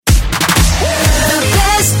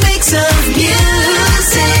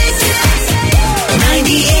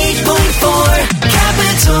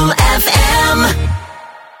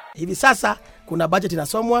Hivi sasa kuna budget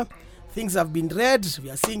inasomwa. Things have been read.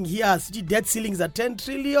 We are seeing here debt ceilings at 10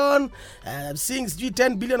 trillion. I'm seeing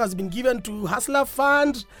 10 billion has been given to Hustler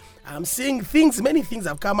Fund. I'm seeing many things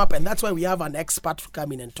have come up, and that's why we have an expert to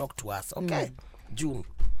come in and talk to us. Okay, June.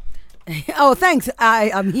 Oh, thanks.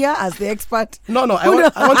 I am here as the expert. No, I want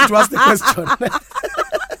you to ask the question.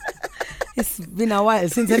 It's been a while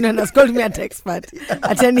since anyone has called me an expert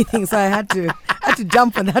at anything, so I had to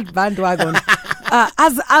jump on that bandwagon.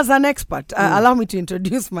 As an expert, allow me to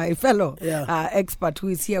introduce my fellow expert who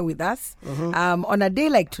is here with us. On a day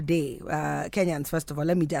like today, Kenyans, first of all,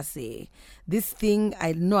 let me just say, this thing,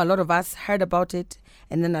 I know a lot of us heard about it,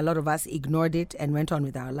 and then a lot of us ignored it and went on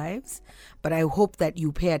with our lives. But I hope that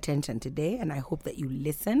you pay attention today, and I hope that you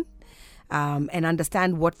listen. And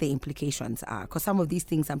understand what the implications are, because some of these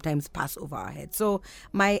things sometimes pass over our heads. So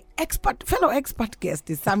my fellow expert guest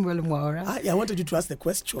is Samuel Mwaura. I wanted you to ask the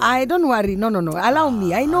question. I don't worry. No. Allow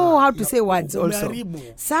me. I know how to say words also.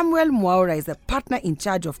 Samuel Mwaura is a partner in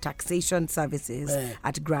charge of taxation services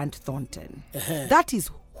at Grant Thornton. That is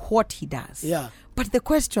what he does. Yeah. But the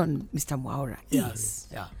question, Mr. Mwaura, is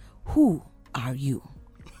who are you?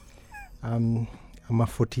 I'm a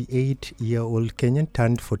 48-year-old Kenyan,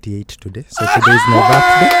 turned 48 today. So today is my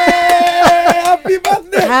birthday. Happy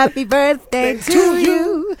birthday! Happy birthday to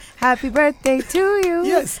you. Happy birthday to you.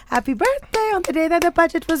 Yes. Happy birthday on the day that the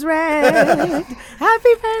budget was read.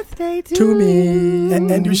 Happy birthday to me.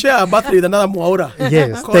 And you share a birthday with another Mwaura.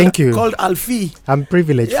 Yes, thank you. Called Alfie. I'm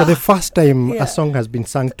privileged. For the first time, a song has been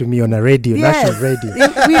sung to me on a radio, national radio.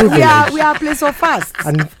 We are a place of firsts.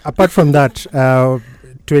 And apart from that,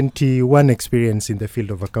 21 experience in the field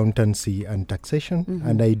of accountancy and taxation,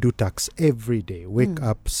 and I do tax every day. Wake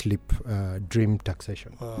up, sleep, dream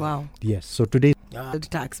taxation. Wow. Yes. So today,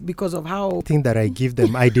 tax because of how thing that I give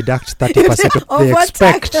them, I deduct 30% of they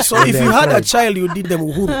expect. So if you had a child, you did them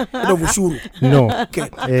uhuru, not of ushuru. No. Okay.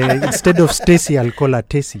 Instead of Stacy, I'll call her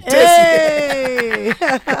Tessie. Hey!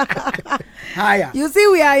 You see,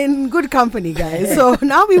 we are in good company, guys. So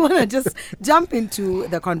now we want to just jump into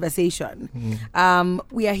the conversation.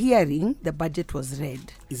 We are hearing the budget was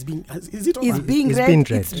read. Is it being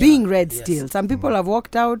read? It's being read still. Some people have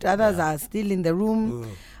walked out. Others are still in the room.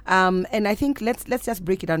 And I think let's just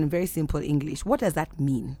break it down in very simple English. What does that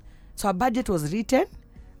mean? So a budget was written,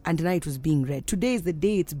 and now it was being read. Today is the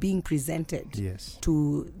day it's being presented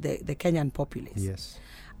to the Kenyan populace. Yes.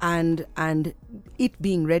 And it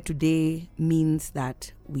being read today means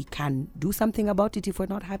that we can do something about it if we're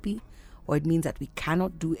not happy, or it means that we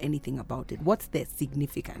cannot do anything about it. What's the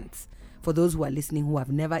significance for those who are listening who have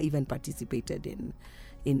never even participated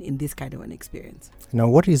in this kind of an experience? Now,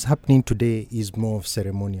 what is happening today is more of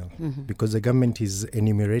ceremonial, because the government is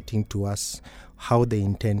enumerating to us how they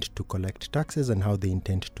intend to collect taxes and how they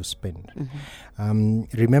intend to spend.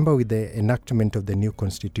 Remember, with the enactment of the new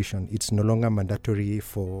constitution, it's no longer mandatory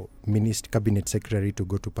for cabinet secretary to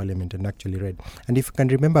go to parliament and actually read. And if you can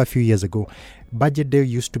remember a few years ago, budget day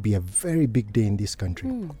used to be a very big day in this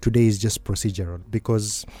country. Today is just procedural,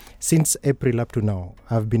 because since April up to now,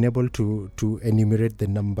 I've been able to enumerate the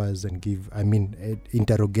numbers and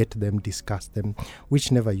interrogate them, discuss them,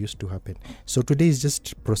 which never used to happen. So today is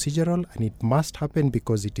just procedural, and it must happen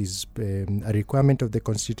because it is a requirement of the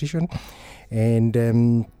constitution, and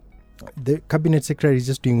the cabinet secretary is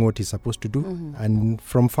just doing what he's supposed to do, and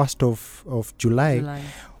from 1st of July,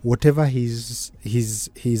 whatever he's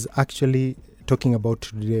actually talking about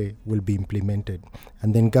today will be implemented,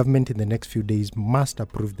 and then government in the next few days must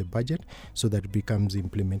approve the budget so that it becomes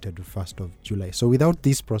implemented on 1st of July. So without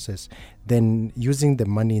this process, then using the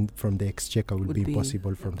money from the exchequer will be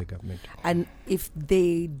impossible from the government. And if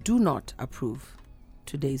they do not approve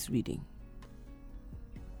today's reading,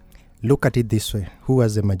 look at it this way: who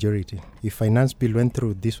has the majority? If finance bill went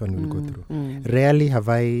through, this one will go through. Rarely have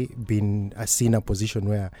I seen a position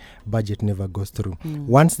where budget never goes through.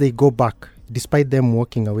 Once they go back, despite them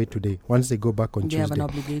walking away today, once they go back on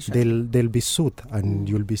Tuesday, they'll be sued, and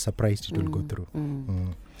you'll be surprised it will go through.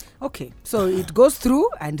 Okay, so it goes through,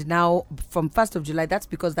 and now from 1st of July, that's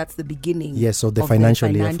because that's the beginning of the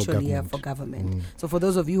financial year for government. So for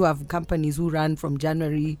those of you who have companies who run from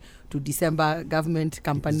January to December, government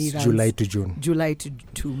company runs July to June. July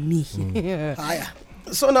to me.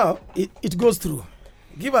 So now it goes through.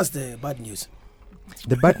 Give us the bad news.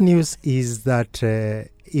 The bad news is that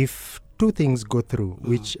if two things go through,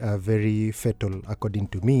 which are very fatal according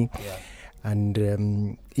to me,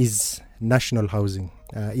 and is national housing.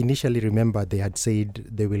 Initially, remember, they had said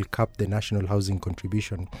they will cap the national housing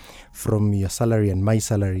contribution from your salary and my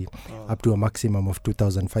salary up to a maximum of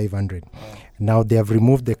 2,500. Now they have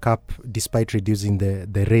removed the cap despite reducing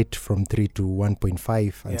the rate from 3 to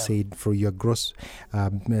 1.5 and said for your gross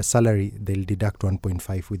salary, they'll deduct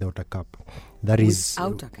 1.5 without a cap. That is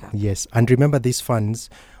without a cap. Yes. And remember, these funds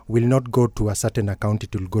will not go to a certain account,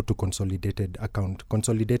 it will go to consolidated account.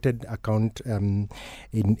 Consolidated account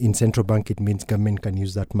in central bank, it means government can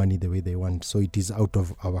use that money the way they want. So it is out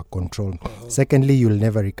of our control. Secondly, you'll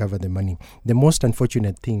never recover the money. The most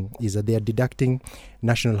unfortunate thing is that they are deducting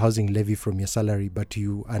national housing levy from your salary, but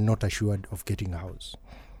you are not assured of getting a house.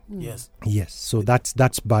 Yes. So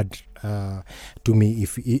that's bad to me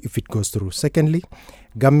if it goes through. Secondly,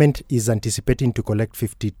 government is anticipating to collect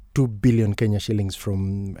 52 billion Kenya shillings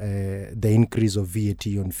from the increase of VAT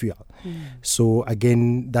on fuel. So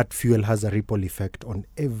again, that fuel has a ripple effect on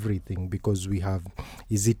everything because we have,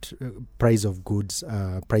 price of goods,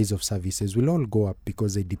 price of services will all go up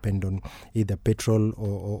because they depend on either petrol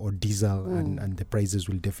or diesel, and the prices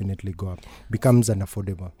will definitely go up. Becomes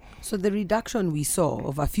unaffordable. So the reduction we saw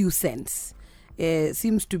of a few cents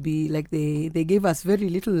seems to be like they gave us very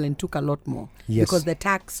little and took a lot more. Yes. Because the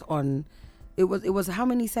tax on it was how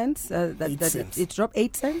many cents? It dropped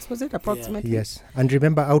 8 cents, was it approximately? Yes. And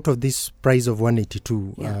remember, out of this price of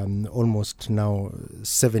 182, almost now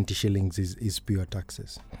 70 shillings is pure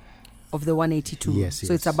taxes. Of the 182. Yes.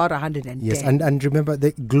 So it's about 110. Yes, and remember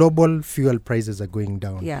the global fuel prices are going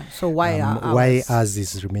down. Yeah. So why ours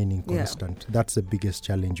is remaining constant? That's the biggest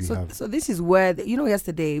challenge we have. So this is where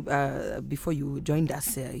yesterday before you joined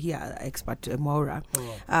us here, expert Mwaura,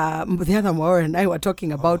 the other Mwaura and I were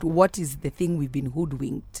talking about what is the thing we've been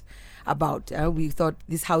hoodwinked about. We thought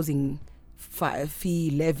this housing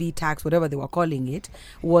fee, levy, tax, whatever they were calling it,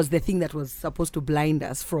 was the thing that was supposed to blind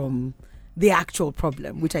us from the actual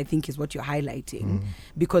problem, which I think is what you're highlighting,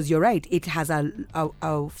 because you're right, it has a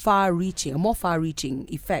more far-reaching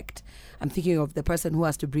effect. I'm thinking of the person who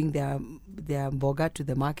has to bring their mboga to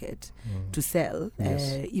the market to sell,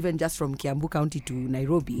 even just from Kiambu County to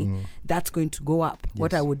Nairobi, that's going to go up. Yes.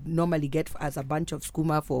 What I would normally get as a bunch of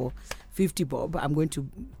skuma for 50 bob, I'm going to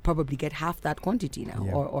probably get half that quantity now,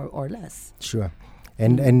 or less. Sure.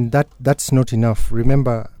 And that's not enough.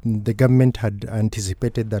 Remember, the government had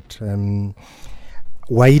anticipated that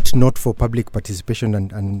were it not for public participation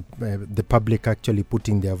and the public actually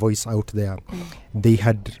putting their voice out there, they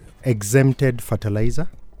had exempted fertilizer,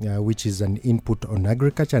 which is an input on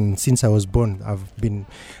agriculture. And since I was born, I've been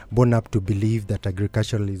born up to believe that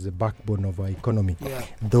agriculture is the backbone of our economy. Yeah.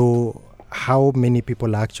 Though how many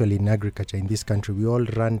people are actually in agriculture in this country? We all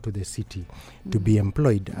run to the city to be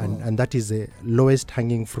employed, and that is the lowest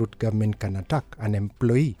hanging fruit government can attack, an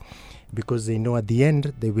employee, because they know at the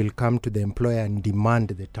end they will come to the employer and demand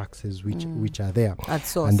the taxes which are there.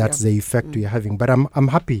 And that's the effect we are having. But I'm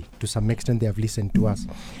happy to some extent they have listened to us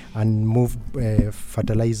and moved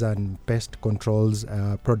fertilizer and pest controls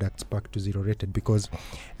products back to zero rated, because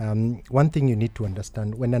one thing you need to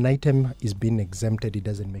understand, when an item is being exempted, it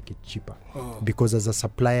doesn't make it cheaper. Because as a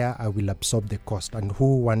supplier, I will absorb the cost. And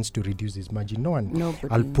who wants to reduce this margin? No one. Nobody.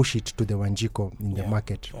 I'll push it to the Wanjiko in the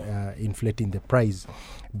market, inflating the price.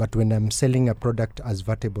 But when I'm selling a product as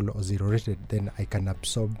vertible or zero rated, then I can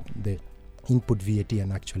absorb the input VAT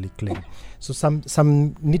and actually claim. So some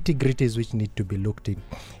nitty-gritties which need to be looked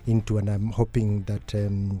into, and I'm hoping that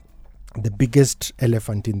the biggest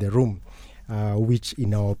elephant in the room, which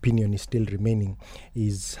in our opinion is still remaining,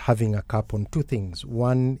 is having a cap on two things.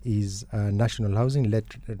 One is national housing,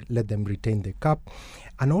 let them retain the cap.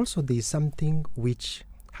 And also there is something which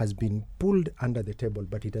has been pulled under the table,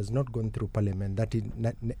 but it has not gone through parliament. That is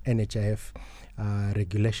NHIF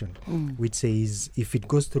regulation, which says if it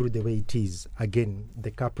goes through the way it is, again, the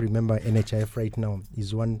cap, remember, NHIF right now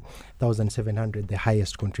is 1,700, the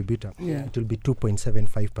highest contributor. Yeah. It will be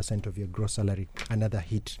 2.75% of your gross salary, another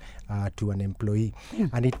hit to an employee.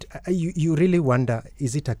 And you really wonder,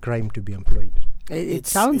 is it a crime to be employed? It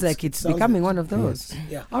sounds like it's becoming one of those. Yes.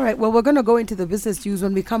 Yeah. All right. Well, we're going to go into the business news.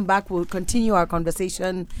 When we come back, we'll continue our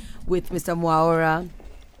conversation with Mr. Mwaura,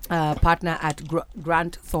 partner at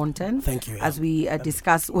Grant Thornton. Thank you. As we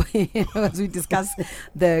discuss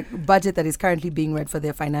the budget that is currently being read for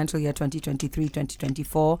the financial year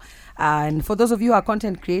 2023-2024. And for those of you who are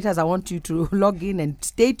content creators, I want you to log in and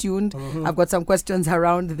stay tuned. I've got some questions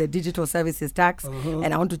around the digital services tax,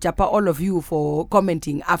 and I want to chapa all of you for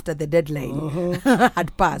commenting after the deadline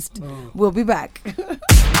had passed. We'll be back. The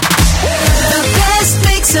best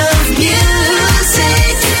mix of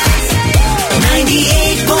music.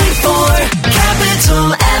 98.4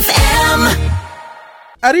 Capital FM.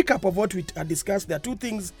 a recap of what we discussed. There are two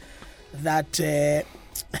things that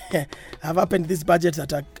have happened in this budget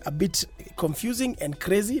that are a bit confusing and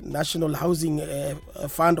crazy. National Housing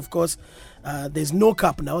Fund, of course, there's no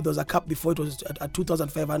cap now. There was a cap before, it was at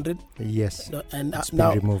 2,500. Yes. And it's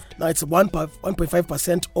now been removed. Now it's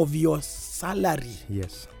 1.5% of your salary.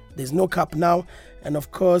 Yes. There's no cap now. And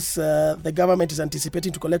of course, the government is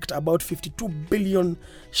anticipating to collect about 52 billion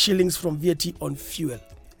shillings from VAT on fuel.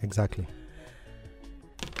 Exactly.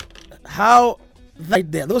 How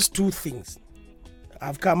right there, those two things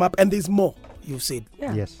have come up, and there's more, you said.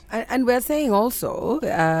 Yeah. Yes. And we're saying also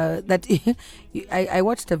that I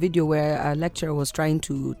watched a video where a lecturer was trying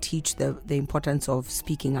to teach the importance of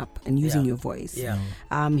speaking up and using your voice. Yeah.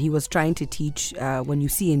 He was trying to teach when you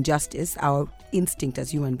see injustice, our instinct as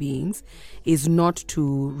human beings is not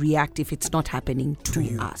to react if it's not happening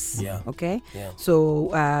to us. Yeah. Okay. Yeah. So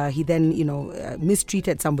he then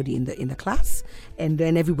mistreated somebody in the class, and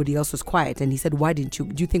then everybody else was quiet. And he said, "Why didn't you?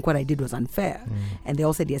 Do you think what I did was unfair?" And they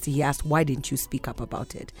all said yes. He asked, "Why didn't you speak up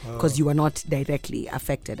about it? Because you were not directly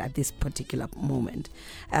affected at this particular moment."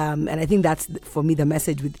 And I think that's for me the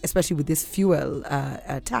message, especially with this fuel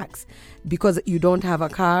tax, because you don't have a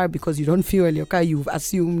car, because you don't fuel your car, you've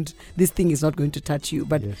assumed this thing is not going to touch you.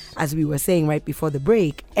 But as we were saying right before the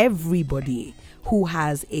break, everybody who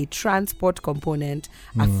has a transport component,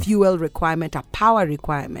 a fuel requirement, a power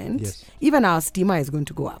requirement, even our steamer is going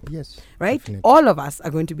to go up. Yes. Right? Definitely. All of us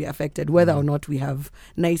are going to be affected, whether or not we have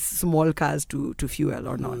nice small cars to fuel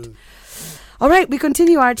or not. All right, we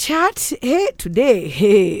continue our chat. So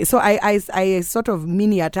I sort of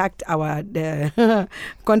mini attacked our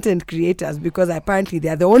content creators because apparently they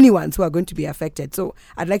are the only ones who are going to be affected. So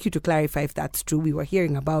I'd like you to clarify if that's true. We were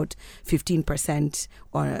hearing about 15%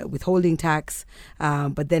 withholding tax,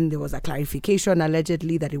 but then there was a clarification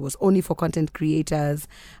allegedly that it was only for content creators,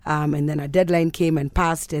 and then a deadline came and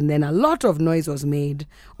passed, and then a lot of noise was made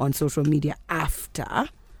on social media after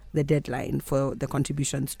the deadline for the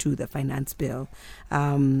contributions to the finance bill.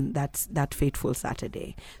 That's that fateful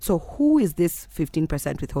Saturday. So who is this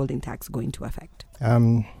 15% withholding tax going to affect?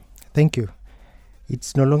 Thank you.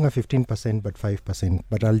 It's no longer 15% but 5%.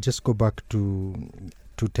 But I'll just go back to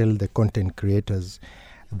tell the content creators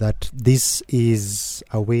that this is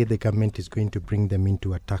a way the government is going to bring them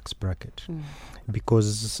into a tax bracket.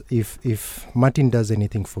 Because if Martin does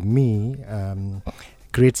anything for me,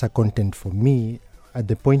 creates a content for me, at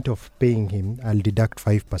the point of paying him, I'll deduct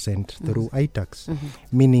 5% through iTax,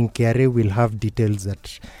 meaning KRA will have details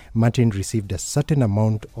that Martin received a certain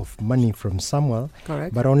amount of money from somewhere,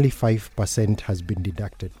 Correct. but only 5% has been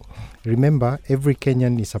deducted. Remember, every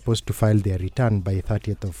Kenyan is supposed to file their return by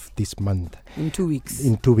 30th of this month. In 2 weeks.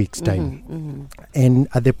 In 2 weeks' time. And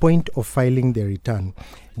at the point of filing their return,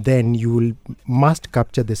 then you must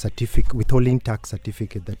capture the withholding tax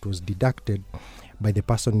certificate that was deducted by the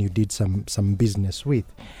person you did some business with,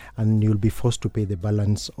 and you'll be forced to pay the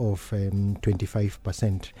balance of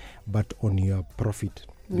 25%, but on your profit.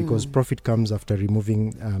 Because profit comes after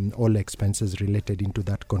removing all expenses related into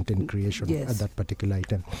that content creation at that particular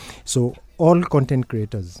item. So all content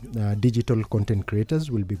creators, digital content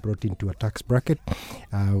creators, will be brought into a tax bracket.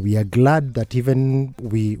 We are glad that even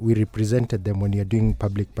we represented them when you're doing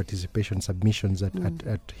public participation submissions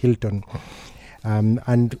at Hilton.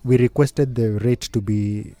 And we requested the rate to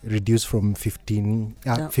be reduced from 15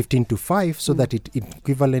 to 5, so that it's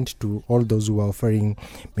equivalent to all those who are offering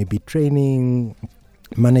maybe training,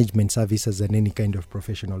 management services, and any kind of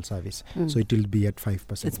professional service. So it will be at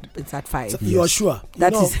 5%. It's at 5. So you're sure?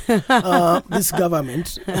 That is this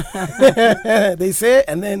government, they say,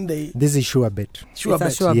 and then they... This is sure bet. Sure It's a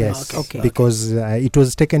bet. sure bet. Yes, Okay. because it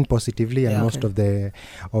was taken positively, and Yeah. most of the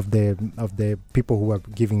people who are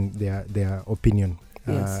giving their opinion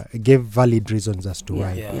gave valid reasons as to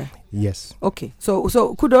why. Yeah. Yes. Okay,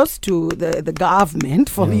 so kudos to the government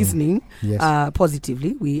for listening Yes.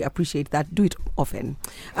 positively. We appreciate that. Do it often.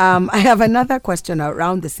 I have another question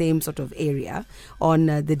around the same sort of area on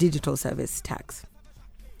the digital service tax.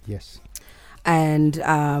 Yes. And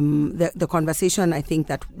the conversation I think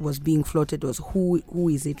that was being floated was who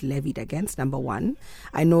is it levied against, number one.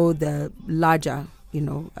 I know the larger,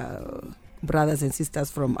 brothers and sisters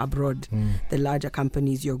from abroad, the larger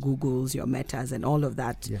companies, your Googles, your Metas, and all of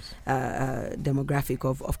that demographic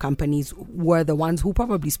of companies were the ones who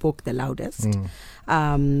probably spoke the loudest.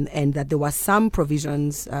 And that there were some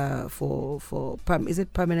provisions for is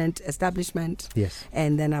it permanent establishment? Yes.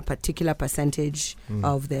 And then a particular percentage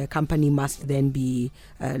of the company must then be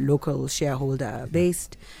local shareholder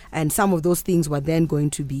based. And some of those things were then going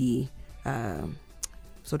to be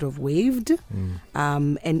sort of waived.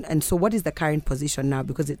 And so what is the current position now?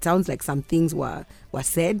 Because it sounds like some things were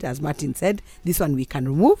said, as Martin said, this one we can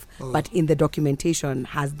remove, but in the documentation,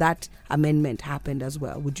 has that amendment happened as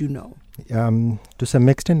well? Would you know? To some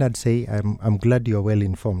extent, I'd say I'm glad you're well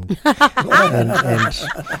informed.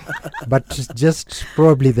 But just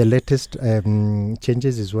probably the latest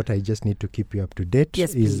changes is what I just need to keep you up to date.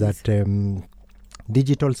 Yes, is please. that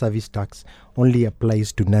digital service tax only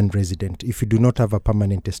applies to non-resident. If you do not have a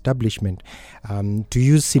permanent establishment, to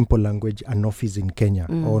use simple language, an office in Kenya,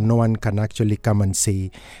 or no one can actually come and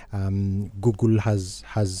say Google has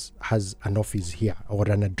an office here or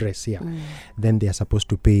an address here, then they are supposed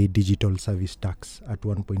to pay digital service tax at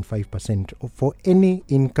 1.5% for any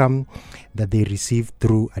income that they receive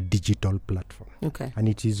through a digital platform. Okay. And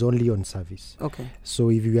it is only on service. Okay. So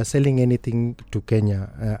if you are selling anything to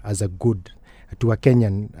Kenya as a good, to a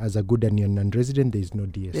Kenyan as a good and you're non-resident, there is no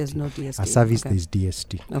DST. There's no DST. A service, Okay. there is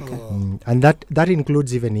DST. Okay. And that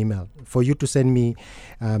includes even email. For you to send me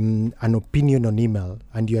an opinion on email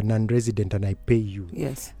and you're non-resident and I pay you,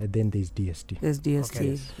 Yes. then there is DST. There's DST.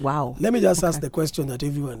 Okay. Wow. Let me just ask Okay. the question that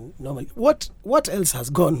everyone normally. What else has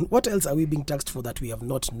gone? What else are we being taxed for that we have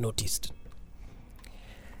not noticed?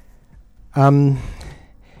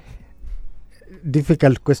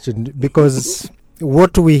 Difficult question, because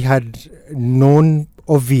what we had known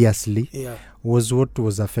obviously Yeah. was what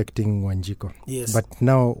was affecting Wanjiko. Yes. But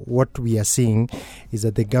now what we are seeing is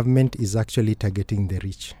that the government is actually targeting the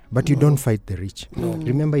rich. But you don't fight the rich.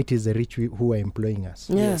 Remember, it is the rich who are employing us.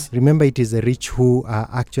 Yes. Remember, it is the rich who are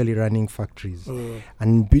actually running factories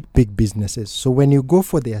and big businesses. So when you go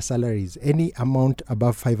for their salaries, any amount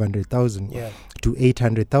above 500,000 Yeah. to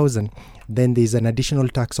 800,000, then there's an additional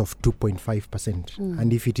tax of 2.5%.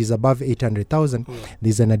 And if it is above 800,000,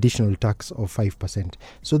 there's an additional tax of 5%.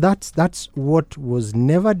 So that's what was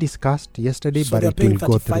never discussed yesterday, So but they're it paying will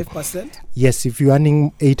go through. 35%. Yes, if you're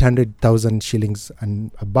earning 800,000 shillings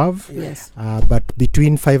and above, Yes. but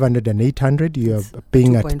between 500 and 800, you are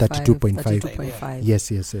paying at 32.5. 32.5.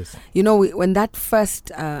 Yes. You know, when that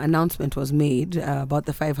first announcement was made about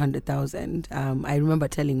the 500,000, I remember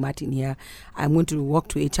telling Martin here, I'm going to walk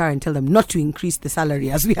to HR and tell them not to increase the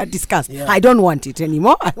salary as we had discussed. Yeah. I don't want it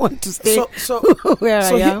anymore. I want to stay where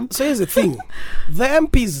I am. So here's the thing: the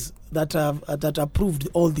MPs that approved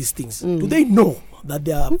all these things, do they know that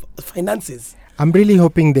their finances? I'm really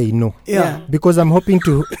hoping they know. Yeah. Because I'm hoping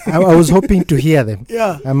to, I was hoping to hear them.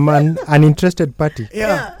 Yeah. I'm an interested party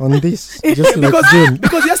Yeah. on this, just like June.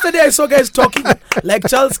 Because yesterday I saw guys talking like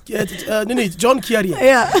John Kerry,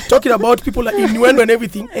 Yeah. talking about people like innuendo and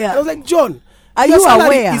everything. Yeah. I was like, John, Are your you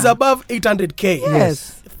salary aware? is above 800k.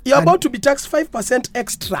 Yes. You're about to be taxed 5%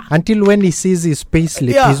 extra. Until when he sees his pay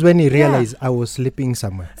slip Yeah. is when he realized I was sleeping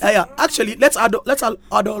somewhere. Yeah, actually, let's add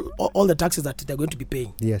all the taxes that they're going to be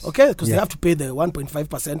paying. Yes. Okay, because they Yeah. have to pay the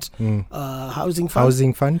 1.5% housing fund.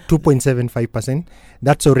 Housing fund, 2.75%.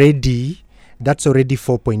 That's already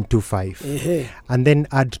 4.25. And then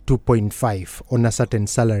add 2.5 on a certain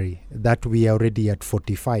salary that we are already at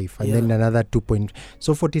 45, and then another 2.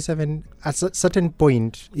 So 47. At a certain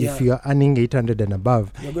point, if you are earning 800 and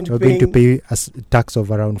above, You're going you're to going to pay a tax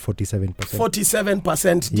of around 47%.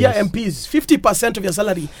 47%. Dear Yes. MPs, 50% of your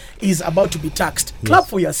salary is about to be taxed. Clap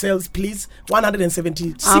for yourselves, please.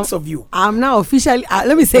 176 of you. I'm now officially,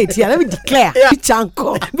 let me say it here, let me declare.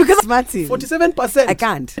 Chanko. Because Martin, 47%. I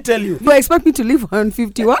can't. I tell you. You expect me to live on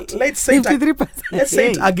 50 what? Let's say it, 53%. let's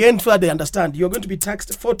say it Hey. again so that they understand. You're going to be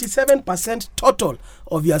taxed 47% total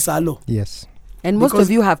of your salary. Yes. And most Because-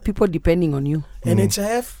 of you have people depending on you.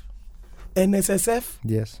 NHIF, NSSF,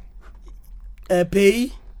 Yes.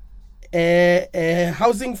 pay,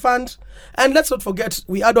 housing fund, and let's not forget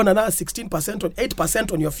we add on another 16% or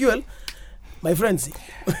 8% on your fuel, my friends.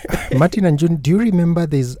 Martin and June, do you remember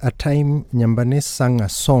there's a time Nyambanes sang a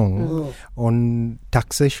song on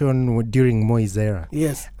taxation during Moi's era?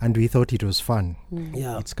 Yes. And we thought it was fun.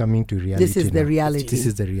 Yeah. It's coming to reality. This is the now. reality. This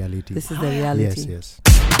is the reality. This is the reality. Yes.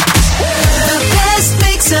 The best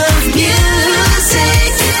mix of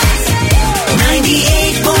music.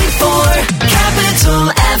 98.4 Capital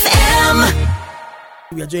FM.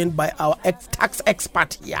 We are joined by our tax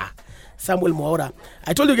expert here, Samuel Mwaura.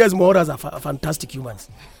 I told you guys Mwauras are fantastic humans.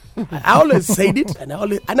 I always said it and I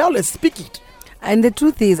always speak it. And the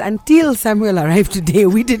truth is, until Samuel arrived today,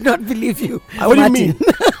 we did not believe you. What do you mean?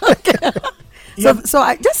 So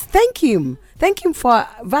I just thank him. Thank him for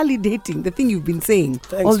validating the thing you've been saying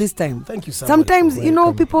Thanks. all this time. Thank you, Samuel. Sometimes, you know,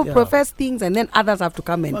 Welcome. people Yeah. profess things and then others have to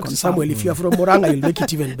come and Fuck, confirm. Samuel, if you're from Moranga, you'll make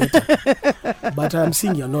it even better. But I'm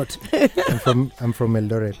seeing you're not. I'm from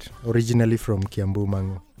Eldoret, originally from Kiambu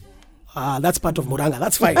Mangu. That's part of Moranga.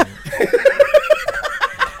 That's fine.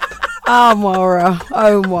 Mwaura.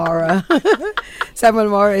 Oh, Mwaura. Samuel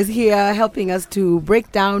Mwaura is here helping us to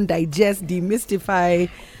break down, digest, demystify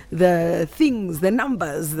the things, the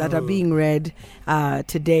numbers that are being read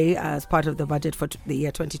today as part of the budget for the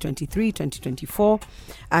year 2023-2024.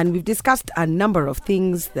 And we've discussed a number of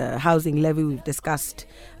things, the housing levy, we've discussed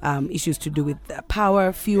issues to do with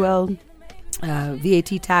power, fuel,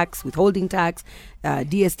 VAT tax, withholding tax,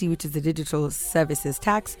 DST, which is the digital services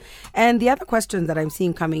tax. And the other questions that I'm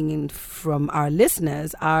seeing coming in from our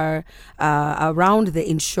listeners are around the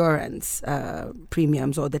insurance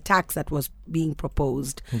premiums or the tax that was being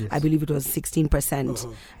proposed. Yes. I believe it was 16%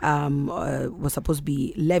 was supposed to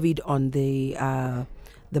be levied on the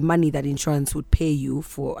money that insurance would pay you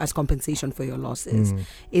for as compensation for your losses.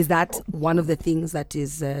 Is that one of the things that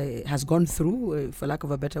is has gone through, for lack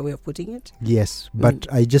of a better way of putting it? Yes, but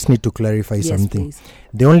I just need to clarify Yes, something. please.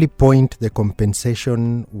 The only point the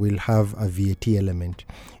compensation will have a VAT element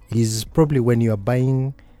is probably when you are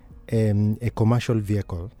buying a commercial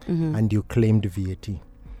vehicle and you claimed VAT.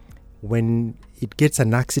 When it gets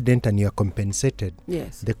an accident and you are compensated,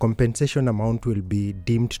 Yes. the compensation amount will be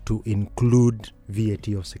deemed to include VAT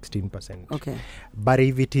of 16%. Okay. But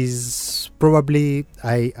if it is probably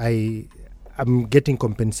I'm getting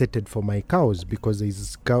compensated for my cows because there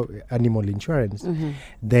is animal insurance,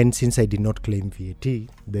 then since I did not claim VAT,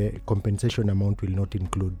 the compensation amount will not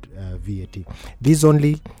include VAT. This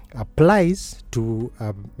only applies to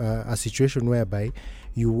a situation whereby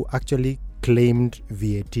you actually claimed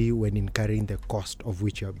VAT when incurring the cost of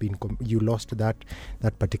which you have been you lost that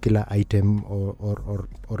particular item or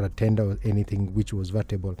a tender or anything which was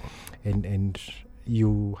vatable, and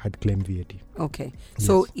you had claimed VAT. Okay.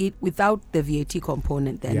 So it without the VAT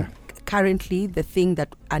component then, currently the thing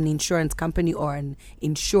that an insurance company or an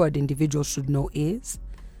insured individual should know is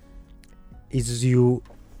if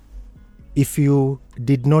you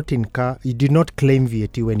did not claim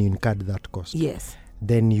VAT when you incurred that cost, yes.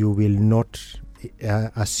 then you will not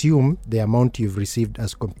assume the amount you've received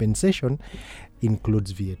as compensation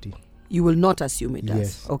includes VAT. You will not assume it does.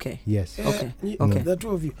 Yes. Okay. Yes. Okay. Okay. Okay. The two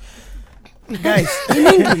of you. Guys, In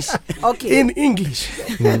English. Okay. in English.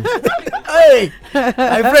 Hey,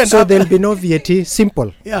 my friend. So there'll be no VAT.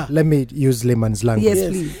 Simple. Yeah. Let me use layman's language.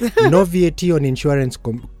 Yes, Yes. please. No VAT on insurance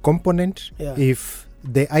component Yeah. if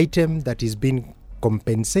the item that is being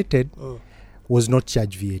compensated was not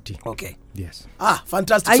charged VAT. Okay. Yes.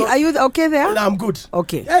 Fantastic. Are you okay there? No, I'm good.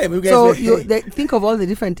 Okay. Yeah, you guys So were- think of all the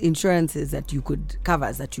different insurances that you could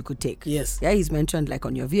covers that you could take. Yes. Yeah, he's mentioned like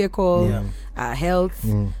on your vehicle, health.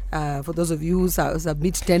 For those of you who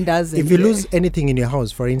submit tenders. If and, you lose anything in your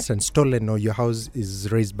house, for instance, stolen, or your house is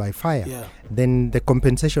raised by fire, Yeah. then the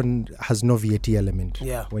compensation has no VAT element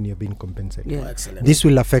Yeah. when you're being compensated. Yeah. Oh, excellent. This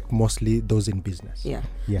will affect mostly those in business. Yeah.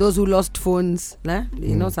 Yeah. Those who lost phones,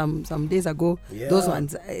 you know, some days ago, Yeah. those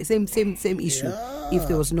ones, same issue. Yeah. If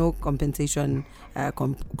there was no compensation,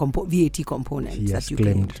 VAT component Yes, that you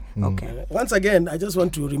claimed. claimed. Okay. Once again, I just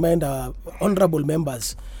want to remind our honorable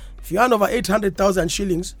members, if you earn over 800,000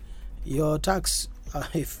 shillings, your tax,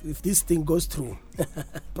 if this thing goes through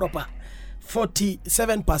proper,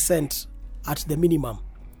 47% at the minimum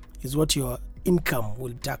is what your income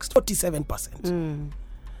will tax. 47%.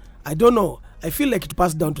 I don't know. I feel like it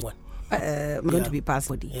passed down to one. Going to be passed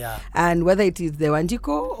body. Yeah. And whether it is the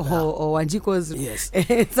Wanjiko or Wanjiko's, Yes.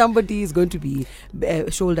 somebody is going to be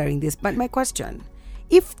shouldering this. But my question,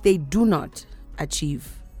 if they do not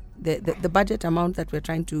achieve the budget amount that we're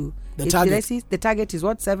trying to... The did target. I see? The target is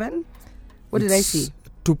what, 7? What did I see?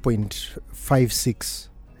 2.56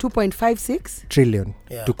 2.56? trillion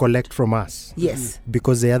Yeah. to collect from us. Yes.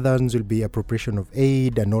 Because the other ones will be appropriation of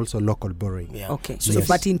aid and also local borrowing. Yeah. Okay. So So, yes.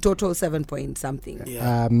 but in total, 7 point something.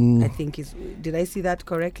 Yeah. I think is... Did I see that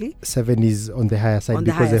correctly? 7 is on the higher side On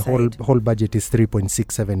the because higher the side. whole budget is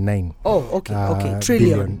 3.679 Oh, okay. Okay.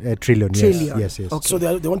 Trillion. trillion. Trillion. Yes. Okay. So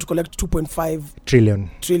they want to collect 2.5 Trillion.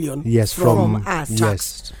 trillion. Yes, From us.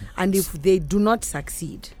 Yes. And if they do not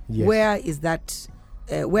succeed, Yes. where is that?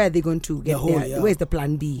 Where are they going to get whole, there? yeah. Where's the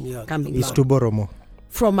plan B Yeah. coming Is from? to borrow more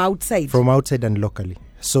From outside? from outside and locally.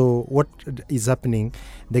 So what is happening,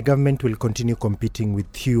 the government will continue competing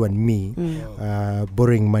with you and me,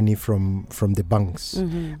 borrowing money from the banks.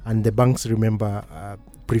 And the banks, remember,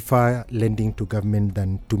 prefer lending to government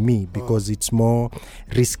than to me because it's more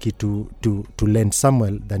risky to lend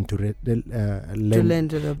Samuel than to lend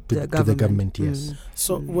to the to the government. government. Yes.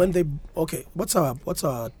 So when they what's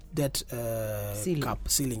our debt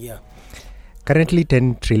ceiling? Yeah, Currently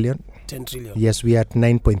 10 trillion. 10 trillion. Yes, we are at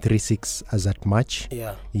 9.36 as at March.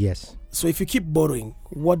 Yeah. Yes. So if you keep borrowing,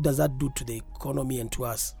 what does that do to the economy and to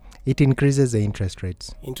us? It increases the interest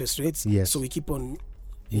rates. Interest rates. Yes. So we keep on.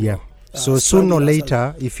 Yeah. So sooner or strongly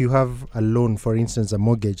later, if you have a loan, for instance, a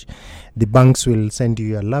mortgage, the banks will send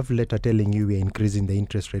you a love letter telling you we're increasing the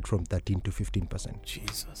interest rate from 13 to 15%.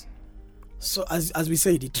 Jesus. So as we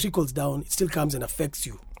said, it trickles down. It still comes and affects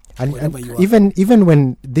you. And wherever you are. even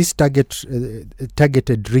when this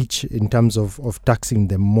targeted reach in terms of taxing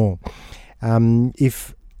them more,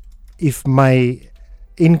 if my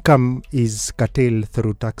income is curtailed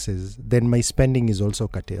through taxes, then my spending is also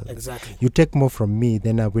curtailed. Exactly. You take more from me,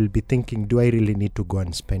 then I will be thinking, do I really need to go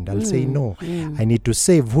and spend? I'll say no. I need to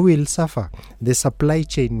save. Who will suffer? The supply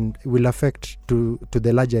chain will affect to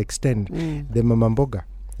the larger extent the mama mboga.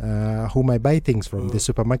 Whom I buy things from, the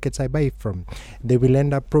supermarkets I buy from, they will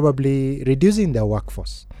end up probably reducing their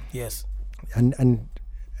workforce. Yes. And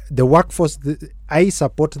the workforce, I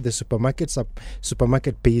support the supermarket.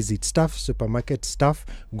 Supermarket pays its staff. Supermarket staff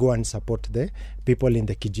go and support the people in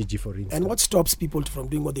the kijiji, for instance. And what stops people from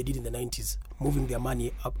doing what they did in the 90s, moving their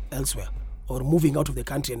money up elsewhere, or moving out of the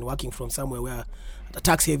country and working from somewhere where the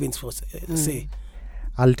tax havens, for say?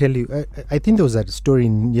 I'll tell you, I think there was a story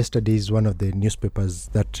in yesterday's one of the newspapers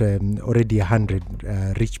that already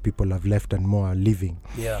 100 rich people have left and more are leaving.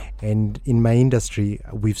 Yeah. And in my industry,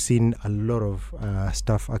 we've seen a lot of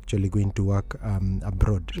staff actually going to work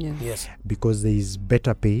abroad. Yeah. Yes. Because there is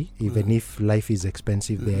better pay, even if life is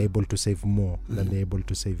expensive, they're able to save more than they're able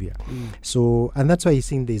to save here. So, and that's why you're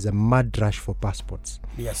seeing there's a mad rush for passports.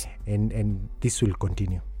 Yes. And this will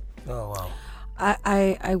continue. Oh, wow.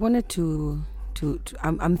 I wanted to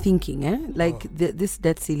I'm thinking, this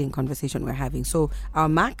debt ceiling conversation we're having. So our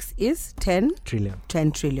max is 10 Trillion.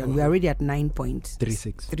 We're already at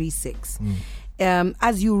 9.36.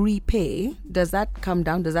 As you repay, does that come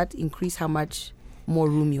down? Does that increase how much more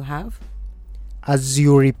room you have? As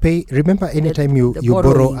you repay, remember anytime you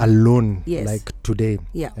borrow a loan, like today,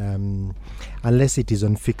 unless it is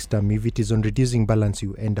on fixed term, if it is on reducing balance,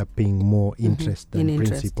 you end up paying more interest than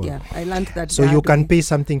principal. Yeah, I learned that. So you can pay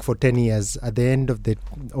something for 10 years. At the end of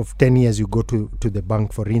 10 years, you go to the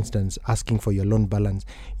bank, for instance, asking for your loan balance.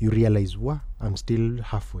 You realize, wow, I'm still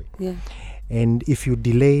halfway. Yeah. And if you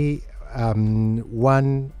delay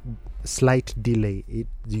one slight delay,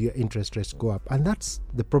 your interest rates go up. And that's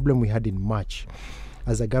the problem we had in March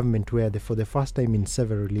as a government, where for the first time in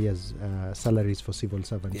several years, salaries for civil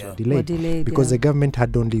servants were delayed because the government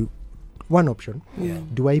had only one option.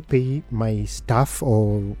 Do I pay my staff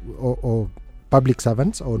or public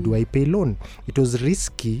servants, or do I pay loan? It was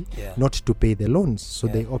risky not to pay the loans, so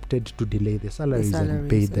they opted to delay the salaries and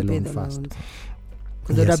pay the loan first.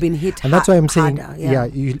 Because they would have been hit and that's why I'm saying, harder,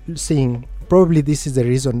 you're saying probably this is the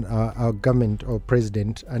reason our government or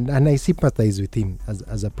president, and I sympathize with him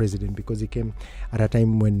as a president, because he came at a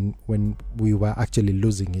time when we were actually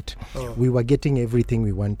losing it. We were getting everything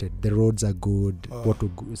we wanted. The roads are good,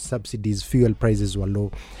 subsidies, fuel prices were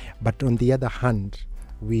low. But on the other hand,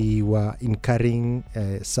 we were incurring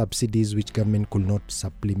subsidies which government could not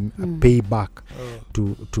pay back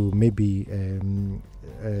to maybe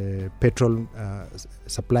petrol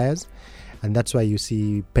suppliers. And that's why you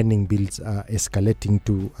see pending bills escalating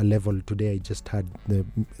to a level. Today I just had the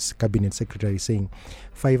cabinet secretary saying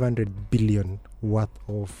 500 billion worth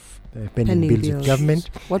of pending bills with government.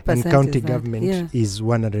 What and percent county is that? government is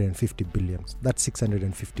 150 billion. That's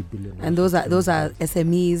 650 billion. And those are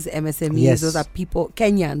SMEs, MSMEs, those are people,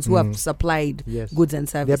 Kenyans who have supplied goods and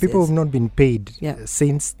services. There are people who have not been paid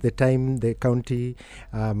since the time the county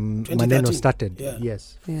Maneno started.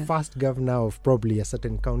 First governor of probably a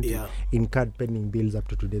certain county incurred pending bills up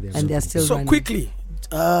to today. They're still so running.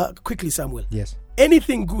 quickly, Samuel. Yes.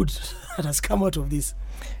 Anything good that has come out of this?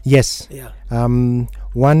 Yes. Yeah.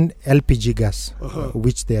 One LPG gas,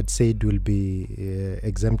 which they had said will be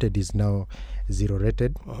exempted, is now zero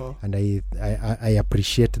rated, and I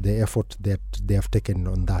appreciate the effort that they have taken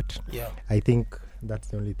on that. Yeah. I think that's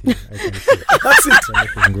the only thing I can say. That's it.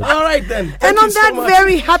 All right then. And on that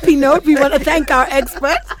very happy note, we want to thank our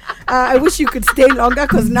experts. I wish you could stay longer,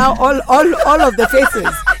 because now all of the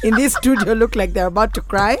faces in this studio look like they're about to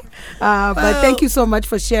cry. But thank you so much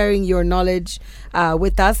for sharing your knowledge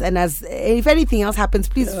with us. And if anything else happens,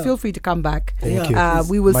 please feel free to come back. Thank you.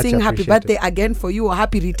 We will Much sing happy appreciated. birthday again for you, or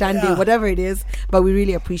happy return day, whatever it is. But we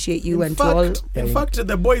really appreciate you. In fact,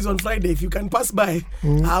 the boys on Friday, if you can pass by,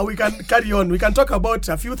 we can carry on. We can talk about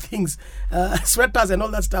a few things, sweaters and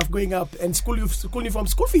all that stuff going up, and school uniform,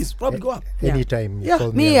 school fees probably go up. Anytime.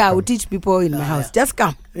 I will teach people in my house. Just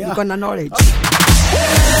come. You're gonna knowledge.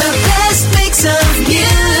 The best mix of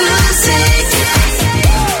music.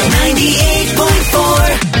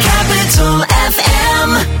 98.4